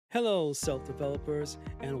Hello, self developers,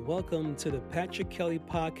 and welcome to the Patrick Kelly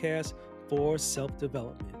Podcast for Self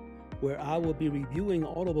Development, where I will be reviewing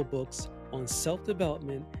audible books on self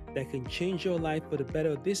development that can change your life for the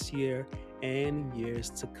better this year and years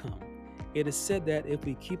to come. It is said that if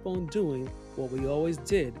we keep on doing what we always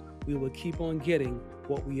did, we will keep on getting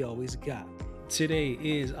what we always got. Today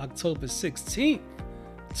is October 16th,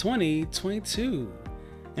 2022,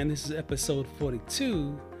 and this is episode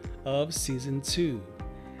 42 of Season 2.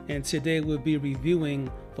 And today we'll be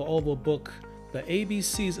reviewing the audible book, The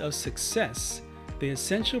ABCs of Success, The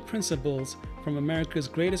Essential Principles from America's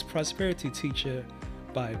Greatest Prosperity Teacher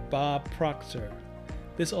by Bob Proctor.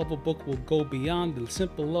 This audible book will go beyond the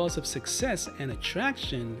simple laws of success and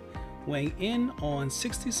attraction, weighing in on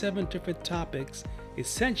 67 different topics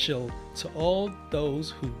essential to all those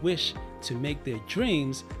who wish to make their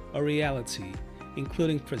dreams a reality,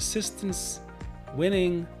 including persistence,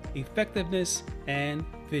 winning, effectiveness, and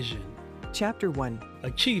vision. Chapter 1.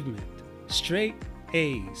 Achievement. Straight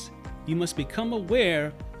A's. You must become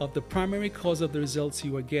aware of the primary cause of the results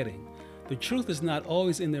you are getting. The truth is not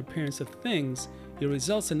always in the appearance of things. Your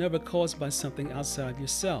results are never caused by something outside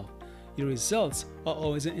yourself. Your results are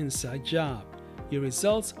always an inside job. Your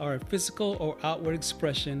results are a physical or outward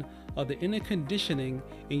expression of the inner conditioning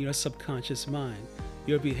in your subconscious mind.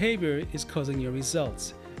 Your behavior is causing your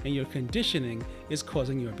results, and your conditioning is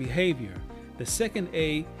causing your behavior. The second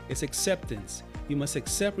A is acceptance. You must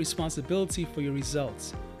accept responsibility for your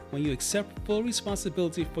results. When you accept full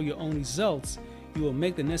responsibility for your own results, you will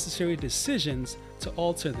make the necessary decisions to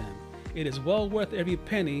alter them. It is well worth every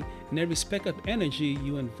penny and every speck of energy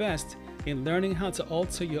you invest in learning how to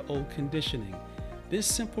alter your old conditioning. This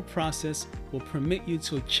simple process will permit you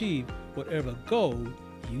to achieve whatever goal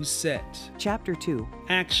you set. Chapter 2.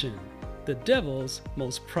 Action. The devil's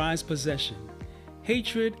most prized possession.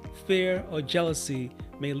 Hatred, fear, or jealousy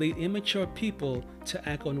may lead immature people to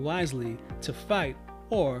act unwisely, to fight,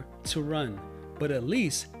 or to run, but at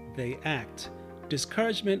least they act.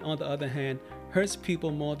 Discouragement, on the other hand, hurts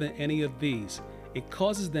people more than any of these. It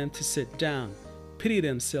causes them to sit down, pity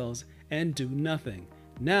themselves, and do nothing.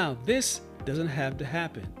 Now, this doesn't have to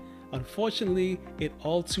happen. Unfortunately, it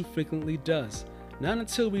all too frequently does. Not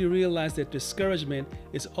until we realize that discouragement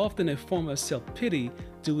is often a form of self-pity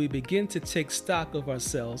do we begin to take stock of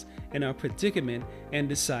ourselves and our predicament and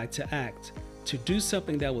decide to act, to do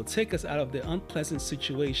something that will take us out of the unpleasant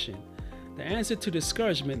situation. The answer to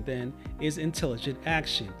discouragement, then, is intelligent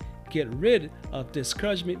action. Get rid of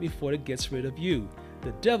discouragement before it gets rid of you.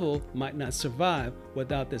 The devil might not survive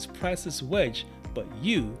without this priceless wedge, but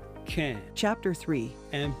you can. Chapter 3.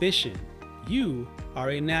 Ambition. You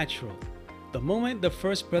are a natural. The moment the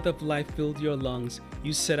first breath of life filled your lungs,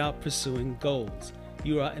 you set out pursuing goals.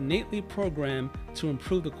 You are innately programmed to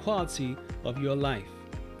improve the quality of your life.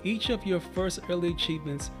 Each of your first early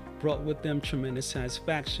achievements brought with them tremendous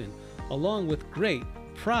satisfaction, along with great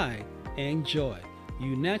pride and joy.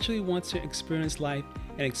 You naturally want to experience life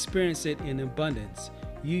and experience it in abundance.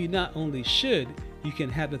 You not only should, you can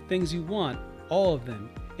have the things you want, all of them,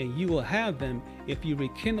 and you will have them if you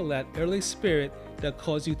rekindle that early spirit that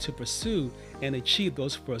caused you to pursue and achieve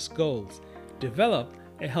those first goals. Develop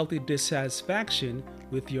a healthy dissatisfaction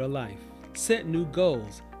with your life. Set new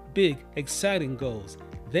goals, big, exciting goals,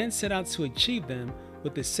 then set out to achieve them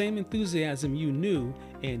with the same enthusiasm you knew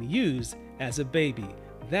and used as a baby.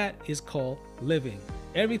 That is called living.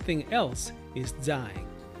 Everything else is dying.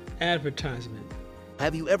 Advertisement.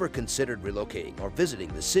 Have you ever considered relocating or visiting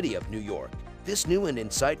the city of New York? This new and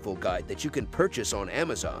insightful guide that you can purchase on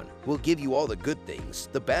Amazon will give you all the good things,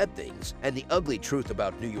 the bad things, and the ugly truth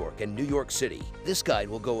about New York and New York City. This guide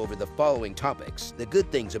will go over the following topics: the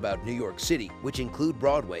good things about New York City, which include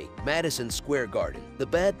Broadway, Madison Square Garden; the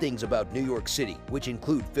bad things about New York City, which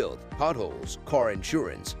include filth, potholes, car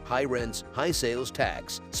insurance, high rents, high sales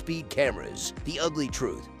tax, speed cameras; the ugly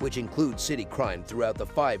truth, which includes city crime throughout the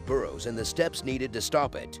 5 boroughs and the steps needed to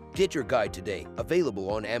stop it. Get your guide today,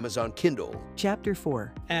 available on Amazon Kindle. Chapter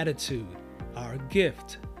 4. Attitude. Our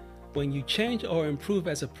gift. When you change or improve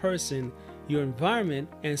as a person, your environment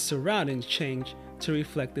and surroundings change to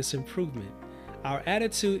reflect this improvement. Our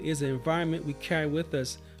attitude is the environment we carry with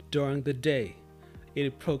us during the day.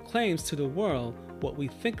 It proclaims to the world what we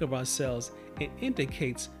think of ourselves and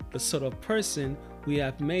indicates the sort of person we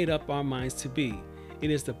have made up our minds to be.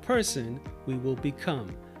 It is the person we will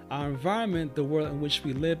become. Our environment, the world in which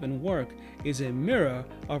we live and work, is a mirror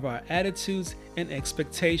of our attitudes and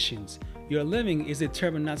expectations. Your living is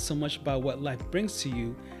determined not so much by what life brings to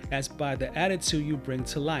you as by the attitude you bring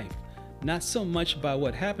to life. Not so much by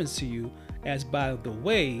what happens to you as by the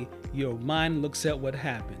way your mind looks at what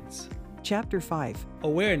happens. Chapter 5.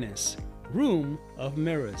 Awareness, room of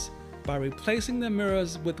mirrors. By replacing the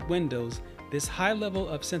mirrors with windows, this high level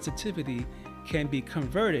of sensitivity can be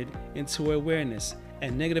converted into awareness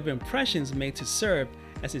and negative impressions made to serve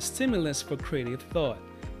as a stimulus for creative thought.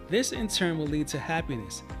 This in turn will lead to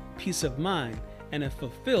happiness, peace of mind, and a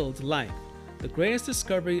fulfilled life. The greatest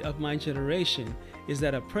discovery of my generation is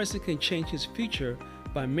that a person can change his future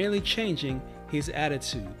by merely changing his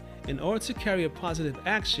attitude. In order to carry a positive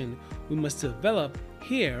action, we must develop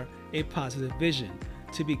here a positive vision.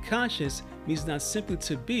 To be conscious means not simply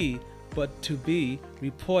to be, but to be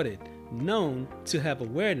reported, known, to have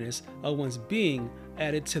awareness of one's being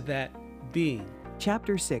added to that being.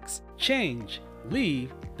 Chapter 6. Change,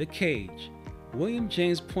 leave the cage. William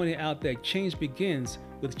James pointed out that change begins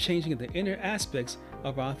with changing the inner aspects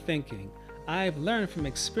of our thinking. I have learned from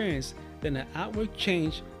experience that an outward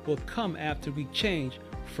change will come after we change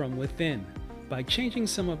from within. By changing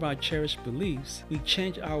some of our cherished beliefs, we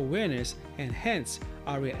change our awareness and hence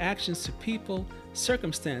our reactions to people,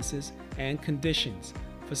 circumstances, and conditions.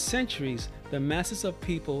 For centuries, the masses of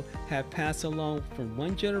people have passed along from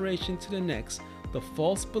one generation to the next the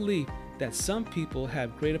false belief that some people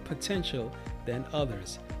have greater potential than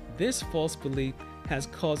others. This false belief has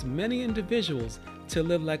caused many individuals to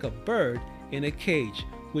live like a bird in a cage,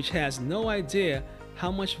 which has no idea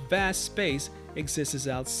how much vast space exists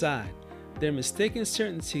outside. Their mistaken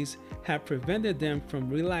certainties have prevented them from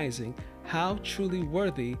realizing how truly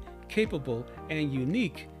worthy, capable, and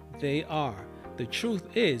unique they are. The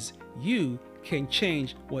truth is, you can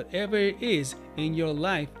change whatever it is in your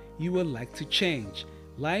life you would like to change.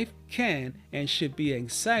 Life can and should be an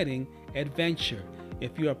exciting adventure.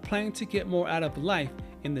 If you are planning to get more out of life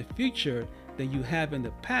in the future than you have in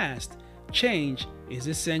the past, change is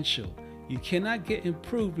essential. You cannot get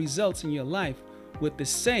improved results in your life with the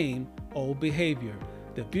same old behavior.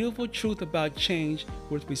 The beautiful truth about change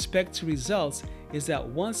with respect to results is that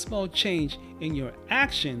one small change in your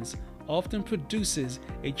actions often produces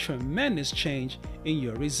a tremendous change in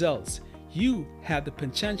your results. You have the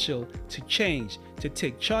potential to change, to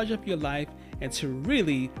take charge of your life, and to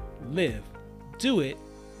really live. Do it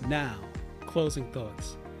now. Closing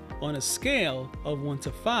thoughts. On a scale of 1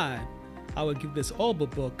 to 5, I would give this audible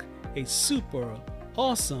book a super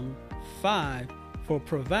awesome 5 for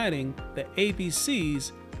providing the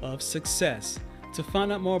ABCs of success. To find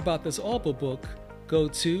out more about this audible book, go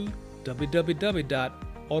to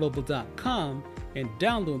www.audible.com and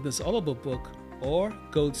download this audible book, or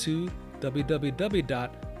go to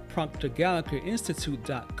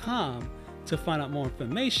www.proctorgallagher-institute.com to find out more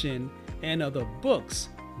information and other books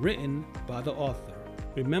written by the author.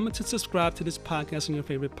 Remember to subscribe to this podcast on your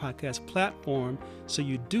favorite podcast platform so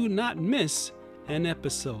you do not miss an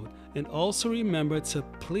episode. And also remember to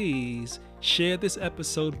please share this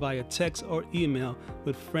episode via text or email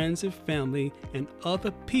with friends and family and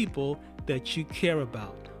other people that you care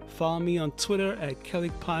about. Follow me on Twitter at Kelly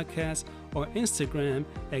Podcast or Instagram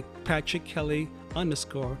at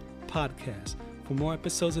PatrickKelly_podcast. For more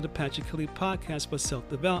episodes of the Patrick Kelly Podcast for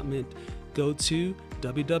self-development, go to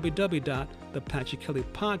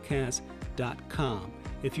www.thepatrickkellypodcast.com.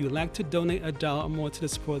 If you would like to donate $1 or more to the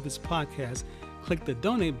support of this podcast, click the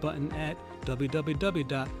donate button at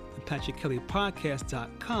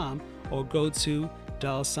www.thepatrickkellypodcast.com or go to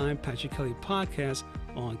 $Patrick Kelly Podcast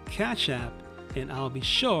on Cash App, and I'll be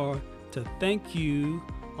sure to thank you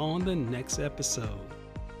on the next episode.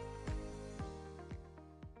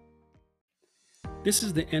 This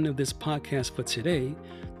is the end of this podcast for today.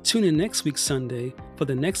 Tune in next week Sunday for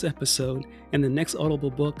the next episode and the next audible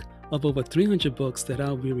book of over 300 books that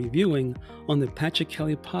I'll be reviewing on the Patrick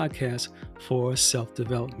Kelly Podcast for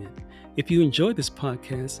self-development. If you enjoyed this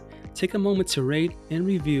podcast, take a moment to rate and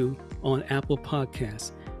review on Apple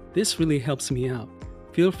Podcasts. This really helps me out.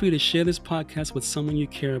 Feel free to share this podcast with someone you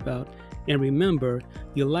care about. And remember,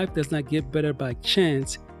 your life does not get better by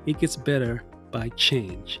chance, it gets better by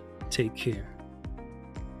change. Take care.